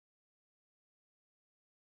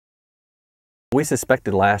We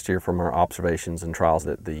suspected last year from our observations and trials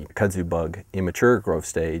that the kudzu bug immature growth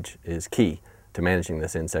stage is key to managing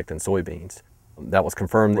this insect in soybeans. That was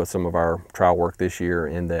confirmed with some of our trial work this year,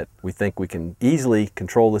 in that we think we can easily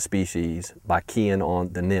control the species by keying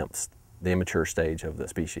on the nymphs, the immature stage of the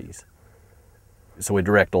species. So we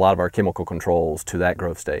direct a lot of our chemical controls to that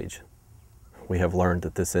growth stage. We have learned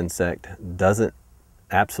that this insect doesn't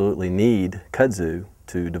absolutely need kudzu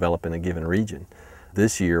to develop in a given region.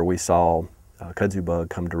 This year we saw kudzu bug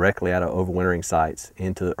come directly out of overwintering sites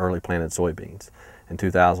into early planted soybeans. In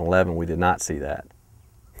 2011 we did not see that.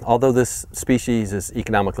 Although this species is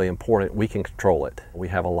economically important, we can control it. We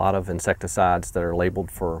have a lot of insecticides that are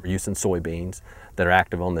labeled for use in soybeans that are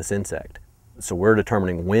active on this insect. So we're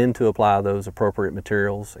determining when to apply those appropriate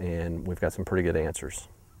materials, and we've got some pretty good answers.